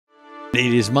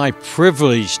It is my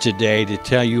privilege today to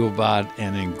tell you about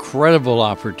an incredible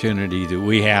opportunity that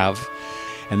we have,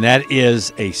 and that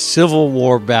is a Civil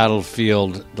War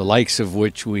battlefield, the likes of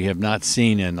which we have not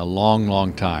seen in a long,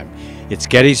 long time. It's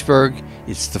Gettysburg.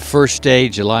 It's the first day,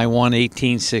 July 1,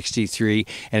 1863,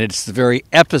 and it's the very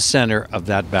epicenter of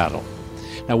that battle.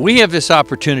 Now, we have this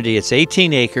opportunity. It's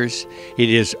 18 acres. It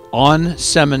is on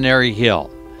Seminary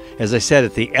Hill. As I said,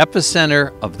 at the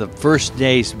epicenter of the first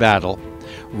day's battle,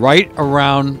 right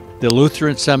around the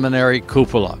Lutheran Seminary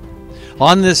cupola.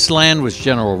 On this land was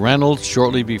General Reynolds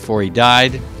shortly before he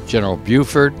died, General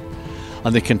Buford.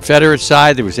 On the Confederate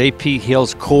side, there was A.P.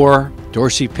 Hill's Corps,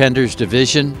 Dorsey Pender's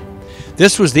division.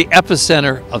 This was the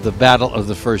epicenter of the battle of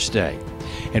the first day.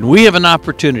 And we have an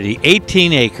opportunity,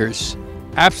 18 acres,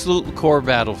 absolute core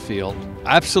battlefield,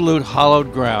 absolute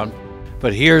hollowed ground.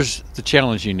 But here's the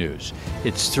challenging news.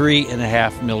 It's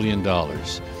 $3.5 million.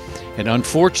 And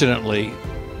unfortunately,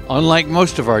 unlike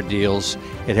most of our deals,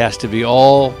 it has to be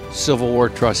all Civil War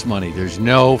Trust money. There's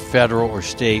no federal or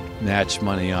state match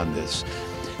money on this.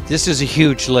 This is a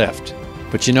huge lift.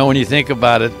 But you know, when you think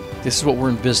about it, this is what we're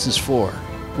in business for.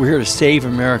 We're here to save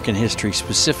American history,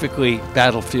 specifically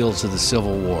battlefields of the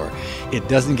Civil War. It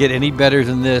doesn't get any better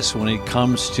than this when it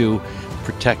comes to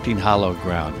protecting hallowed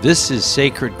ground. This is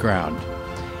sacred ground.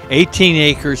 18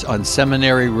 acres on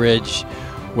Seminary Ridge,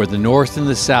 where the North and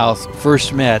the South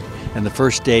first met and the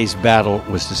first day's battle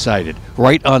was decided,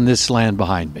 right on this land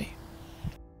behind me.